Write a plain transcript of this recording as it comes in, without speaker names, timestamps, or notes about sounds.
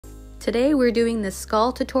Today we're doing this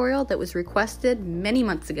skull tutorial that was requested many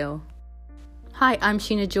months ago. Hi, I'm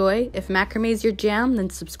Sheena Joy. If macrame is your jam, then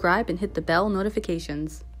subscribe and hit the bell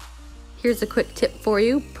notifications. Here's a quick tip for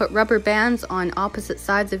you. Put rubber bands on opposite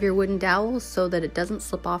sides of your wooden dowel so that it doesn't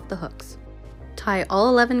slip off the hooks. Tie all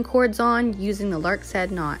 11 cords on using the lark's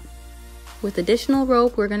head knot. With additional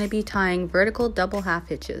rope, we're going to be tying vertical double half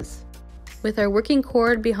hitches. With our working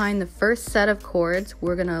cord behind the first set of cords,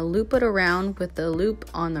 we're going to loop it around with the loop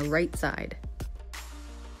on the right side.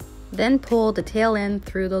 Then pull the tail end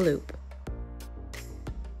through the loop.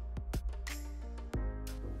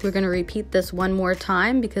 We're going to repeat this one more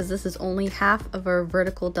time because this is only half of our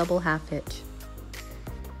vertical double half hitch.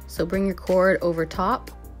 So bring your cord over top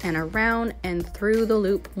and around and through the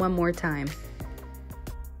loop one more time.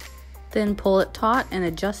 Then pull it taut and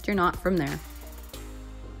adjust your knot from there.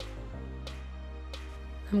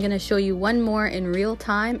 I'm going to show you one more in real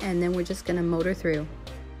time and then we're just going to motor through.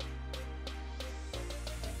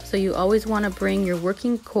 So you always want to bring your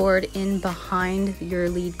working cord in behind your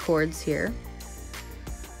lead cords here,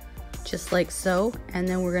 just like so, and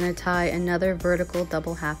then we're going to tie another vertical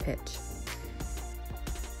double half hitch.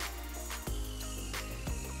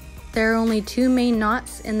 There are only two main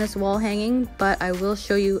knots in this wall hanging, but I will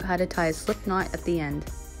show you how to tie a slip knot at the end.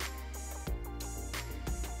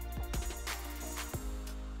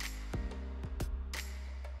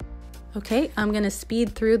 Okay, I'm going to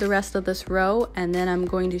speed through the rest of this row and then I'm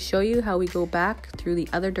going to show you how we go back through the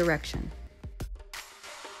other direction.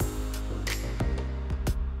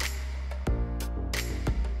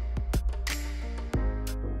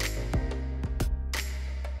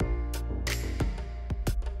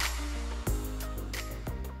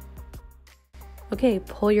 Okay,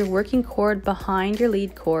 pull your working cord behind your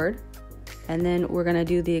lead cord and then we're going to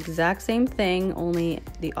do the exact same thing, only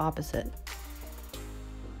the opposite.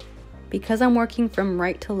 Because I'm working from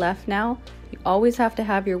right to left now, you always have to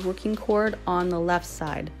have your working cord on the left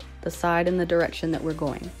side, the side in the direction that we're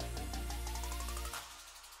going.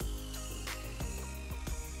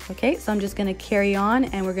 Okay, so I'm just going to carry on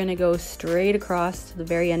and we're going to go straight across to the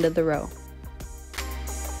very end of the row.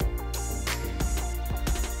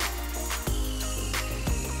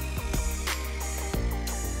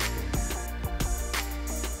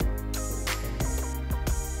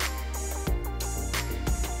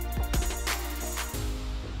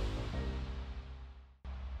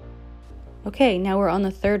 Okay, now we're on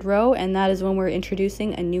the third row and that is when we're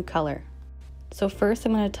introducing a new color. So first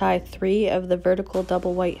I'm going to tie 3 of the vertical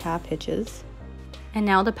double white half hitches. And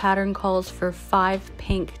now the pattern calls for 5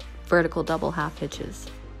 pink vertical double half hitches.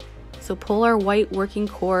 So pull our white working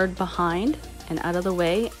cord behind and out of the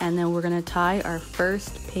way, and then we're going to tie our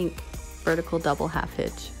first pink vertical double half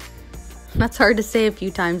hitch. That's hard to say a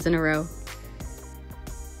few times in a row.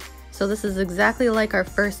 So this is exactly like our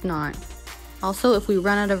first knot. Also, if we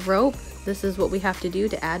run out of rope, this is what we have to do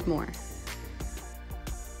to add more.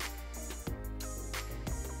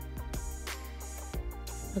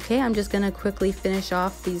 Okay, I'm just going to quickly finish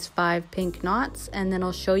off these 5 pink knots and then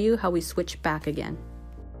I'll show you how we switch back again.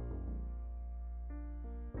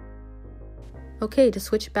 Okay, to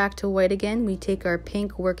switch back to white again, we take our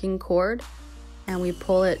pink working cord and we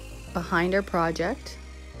pull it behind our project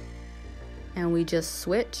and we just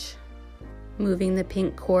switch, moving the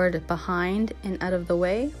pink cord behind and out of the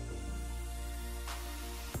way.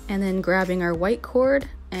 And then grabbing our white cord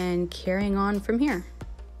and carrying on from here.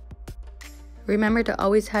 Remember to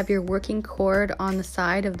always have your working cord on the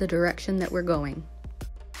side of the direction that we're going.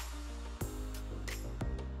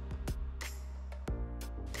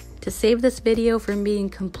 To save this video from being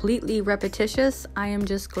completely repetitious, I am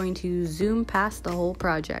just going to zoom past the whole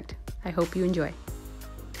project. I hope you enjoy.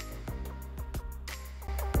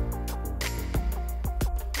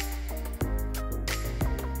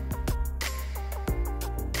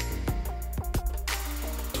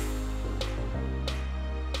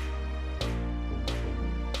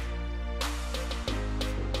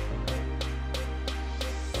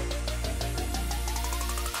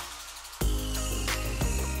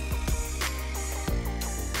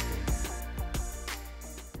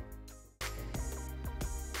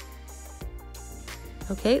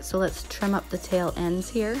 Okay, so let's trim up the tail ends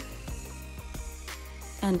here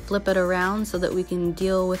and flip it around so that we can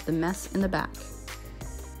deal with the mess in the back.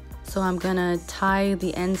 So I'm gonna tie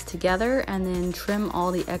the ends together and then trim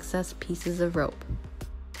all the excess pieces of rope.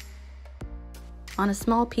 On a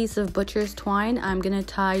small piece of butcher's twine, I'm gonna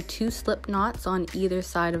tie 2 slip knots on either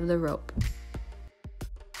side of the rope.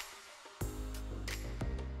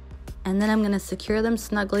 And then I'm gonna secure them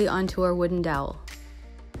snugly onto our wooden dowel.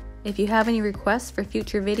 If you have any requests for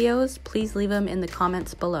future videos, please leave them in the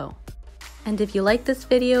comments below. And if you like this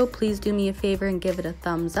video, please do me a favor and give it a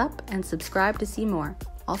thumbs up and subscribe to see more.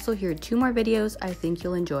 Also, here are 2 more videos I think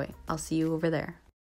you'll enjoy. I'll see you over there.